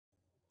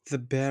the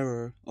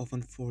bearer of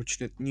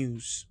unfortunate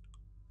news.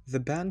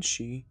 The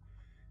Banshee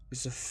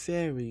is a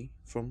fairy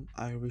from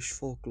Irish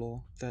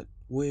folklore that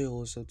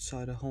wails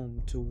outside a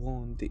home to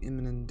warn the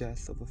imminent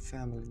death of a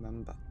family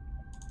member.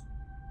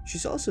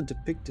 She's also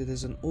depicted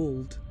as an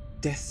old,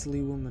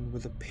 deathly woman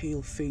with a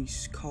pale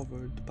face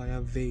covered by a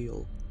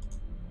veil.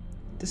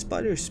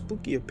 Despite her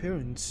spooky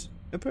appearance,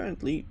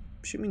 apparently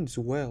she means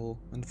well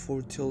and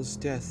foretells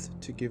death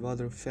to give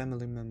other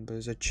family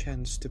members a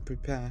chance to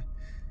prepare.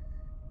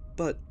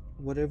 But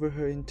whatever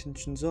her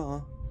intentions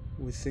are,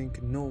 we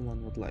think no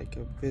one would like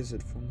a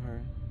visit from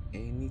her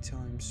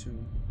anytime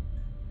soon.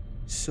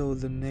 So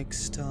the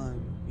next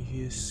time you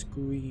hear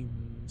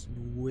screams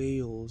and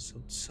wails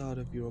outside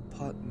of your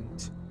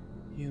apartment,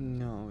 you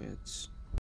know it's